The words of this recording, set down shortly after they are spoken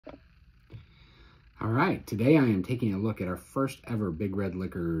All right, today I am taking a look at our first ever Big Red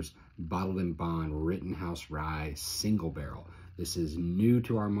Liquors Bottled in Bond Rittenhouse Rye single barrel. This is new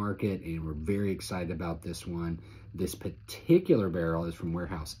to our market and we're very excited about this one. This particular barrel is from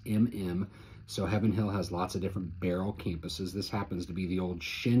warehouse MM. So Heaven Hill has lots of different barrel campuses. This happens to be the old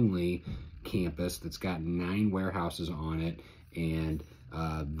Shinley campus that's got 9 warehouses on it, and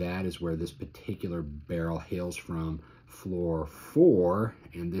that is where this particular barrel hails from, floor 4,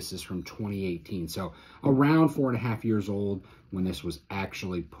 and this is from 2018. So around 4.5 years old when this was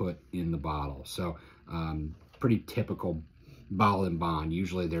actually put in the bottle. So pretty typical bottle and bond.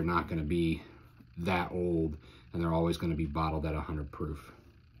 Usually they're not going to be that old, and they're always going to be bottled at 100 proof.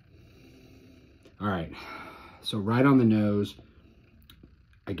 All right, so right on the nose,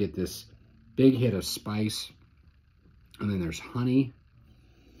 I get this big hit of spice, and then there's honey.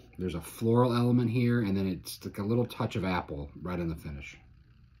 There's a floral element here, and then it's like a little touch of apple right in the finish.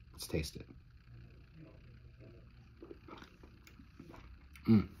 Let's taste it.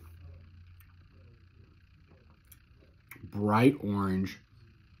 Bright orange,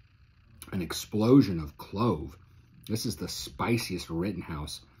 an explosion of clove. This is the spiciest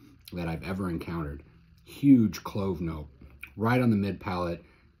Rittenhouse that I've ever encountered. Huge clove note, right on the mid palate,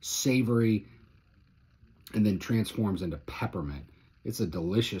 savory, and then transforms into peppermint. It's a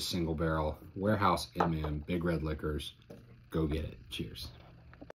delicious single barrel. Warehouse MM, Big Red Liquors. Go get it. Cheers.